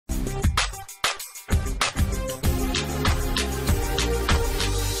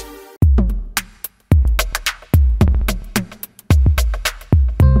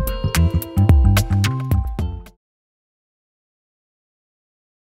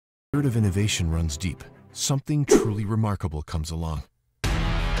Spirit of innovation runs deep. Something truly remarkable comes along.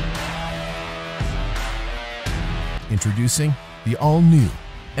 Introducing the all-new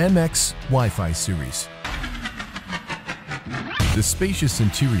MX Wi-Fi series. The spacious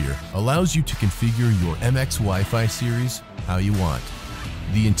interior allows you to configure your MX Wi-Fi series how you want.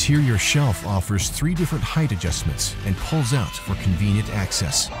 The interior shelf offers 3 different height adjustments and pulls out for convenient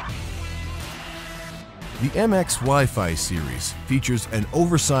access. The MX Wi-Fi series features an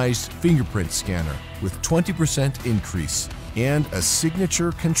oversized fingerprint scanner with 20% increase and a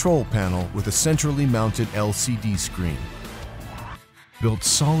signature control panel with a centrally mounted LCD screen. Built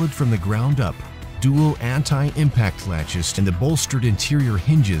solid from the ground up, dual anti-impact latches and the bolstered interior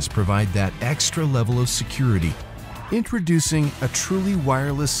hinges provide that extra level of security. Introducing a truly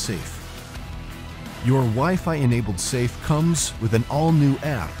wireless safe. Your Wi-Fi enabled safe comes with an all-new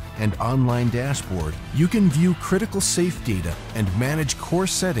app and online dashboard. You can view critical safe data and manage core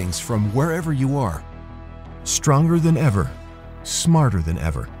settings from wherever you are. Stronger than ever, smarter than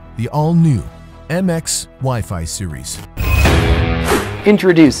ever. The all-new MX Wi-Fi series.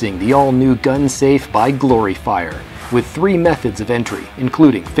 Introducing the all-new Gun Safe by Fire, with 3 methods of entry,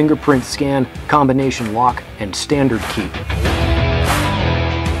 including fingerprint scan, combination lock, and standard key.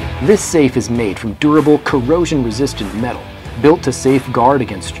 This safe is made from durable, corrosion-resistant metal, built to safeguard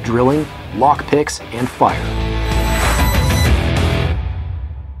against drilling, lockpicks, and fire.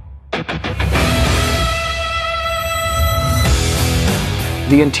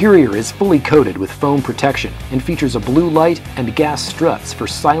 The interior is fully coated with foam protection and features a blue light and gas struts for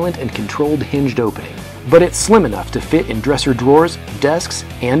silent and controlled hinged opening. But it's slim enough to fit in dresser drawers, desks,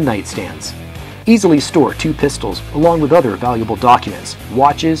 and nightstands. Easily store 2 pistols along with other valuable documents,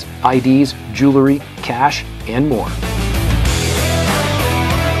 watches, IDs, jewelry, cash, and more.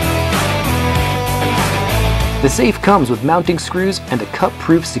 The safe comes with mounting screws and a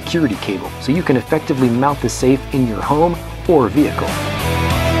cut-proof security cable, so you can effectively mount the safe in your home or vehicle.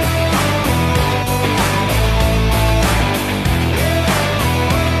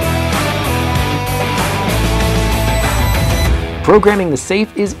 Programming the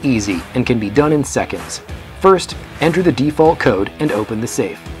safe is easy and can be done in seconds. First, enter the default code and open the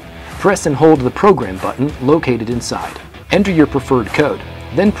safe. Press and hold the program button located inside. Enter your preferred code,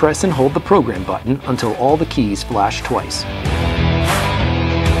 then press and hold the program button until all the keys flash twice.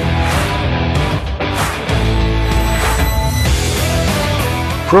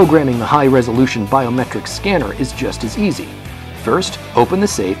 Programming the high-resolution biometric scanner is just as easy. First, open the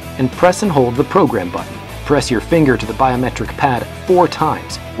safe and press and hold the program button. Press your finger to the biometric pad 4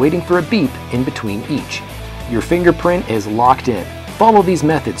 times, waiting for a beep in between each. Your fingerprint is locked in. Follow these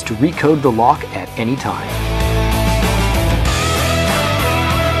methods to recode the lock at any time.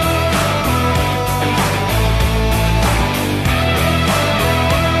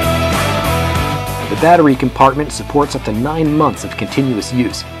 The battery compartment supports up to 9 months of continuous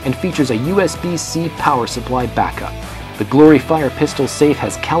use and features a USB-C power supply backup. The Fire pistol safe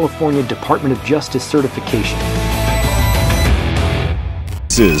has California Department of Justice certification.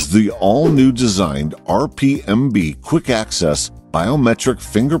 This is the all-new designed RPNB quick access biometric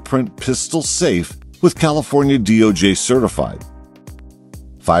fingerprint pistol safe with California DOJ certified.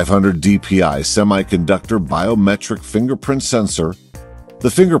 500 DPI semiconductor biometric fingerprint sensor.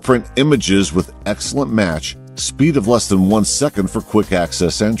 The fingerprint images with excellent match, speed of less than 1 second for quick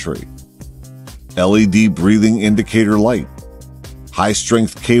access entry. LED breathing indicator light.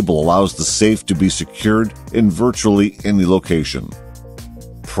 High-strength cable allows the safe to be secured in virtually any location.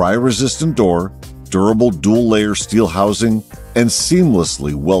 Pry-resistant door, durable dual-layer steel housing, and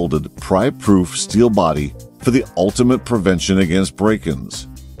seamlessly welded pry-proof steel body for the ultimate prevention against break-ins.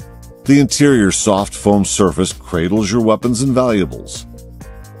 The interior soft foam surface cradles your weapons and valuables.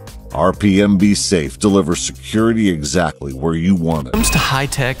 RPNB Safe delivers security exactly where you want it. When it comes to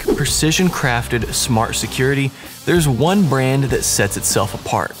high-tech, precision-crafted smart security, there's one brand that sets itself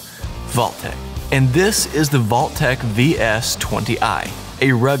apart: Vaultek. And this is the Vaultek VS20i,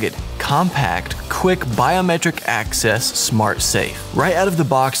 a rugged, compact, quick biometric access smart safe. Right out of the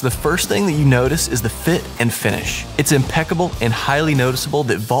box, the first thing that you notice is the fit and finish. It's impeccable and highly noticeable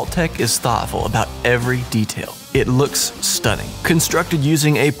that Vaultek is thoughtful about every detail. It looks stunning. Constructed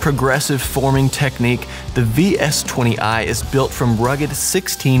using a progressive forming technique, the VS20i is built from rugged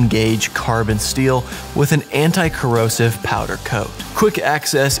 16-gauge carbon steel with an anti-corrosive powder coat. Quick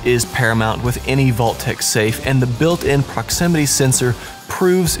access is paramount with any Vaultek safe, and the built-in proximity sensor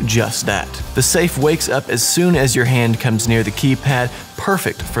proves just that. The safe wakes up as soon as your hand comes near the keypad,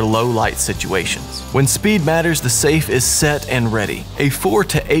 perfect for low light situations. When speed matters, the safe is set and ready. A 4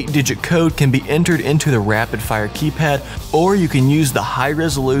 to 8 digit code can be entered into the rapid fire keypad, or you can use the high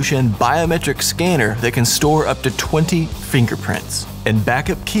resolution biometric scanner that can store up to 20 fingerprints. And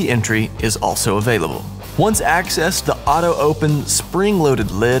backup key entry is also available. Once accessed, the auto-open,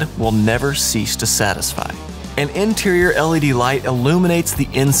 spring-loaded lid will never cease to satisfy. An interior LED light illuminates the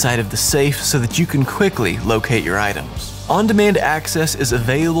inside of the safe so that you can quickly locate your items. On-demand access is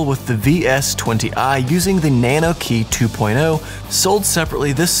available with the VS20i using the Nano Key 2.0. Sold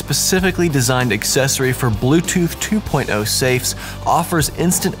separately, this specifically designed accessory for Bluetooth 2.0 safes offers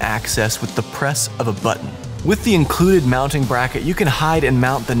instant access with the press of a button. With the included mounting bracket, you can hide and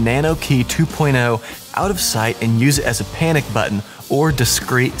mount the Nano Key 2.0 out of sight and use it as a panic button or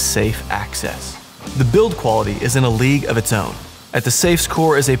discreet safe access. The build quality is in a league of its own. At the safe's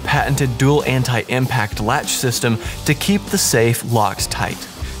core is a patented dual anti-impact latch system to keep the safe locked tight.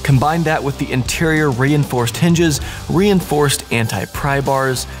 Combine that with the interior reinforced hinges, reinforced anti-pry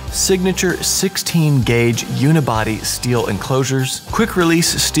bars, signature 16-gauge unibody steel enclosures,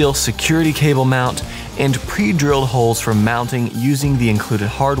 quick-release steel security cable mount, and pre-drilled holes for mounting using the included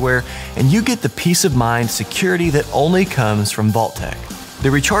hardware, and you get the peace of mind security that only comes from Vaultek. The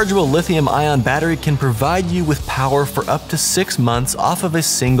rechargeable lithium-ion battery can provide you with power for up to 6 months off of a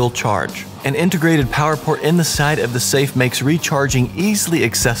single charge. An integrated power port in the side of the safe makes recharging easily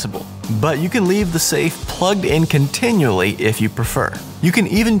accessible, but you can leave the safe plugged in continually if you prefer. You can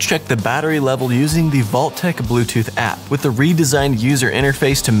even check the battery level using the Vaultek Bluetooth app, with the redesigned user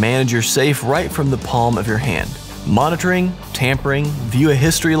interface to manage your safe right from the palm of your hand. Monitoring, tampering, view a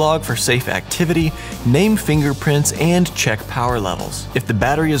history log for safe activity, name fingerprints, and check power levels. If the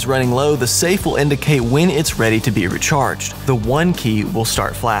battery is running low, the safe will indicate when it's ready to be recharged. The 1 key will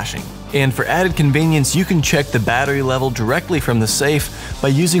start flashing. And for added convenience, you can check the battery level directly from the safe by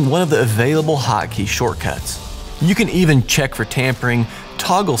using one of the available hotkey shortcuts. You can even check for tampering,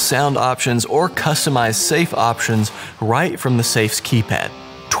 toggle sound options, or customize safe options right from the safe's keypad.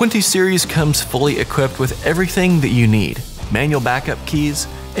 20 series comes fully equipped with everything that you need: manual backup keys,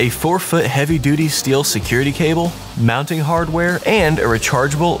 a 4-foot heavy-duty steel security cable, mounting hardware, and a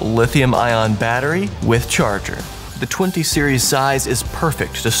rechargeable lithium-ion battery with charger. The 20 series size is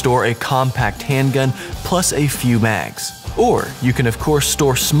perfect to store a compact handgun plus a few mags. Or you can of course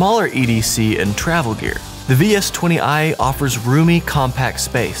store smaller EDC and travel gear. The VS20i offers roomy compact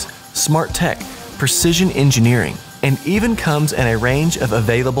space, smart tech, precision engineering, and even comes in a range of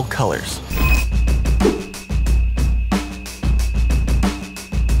available colors.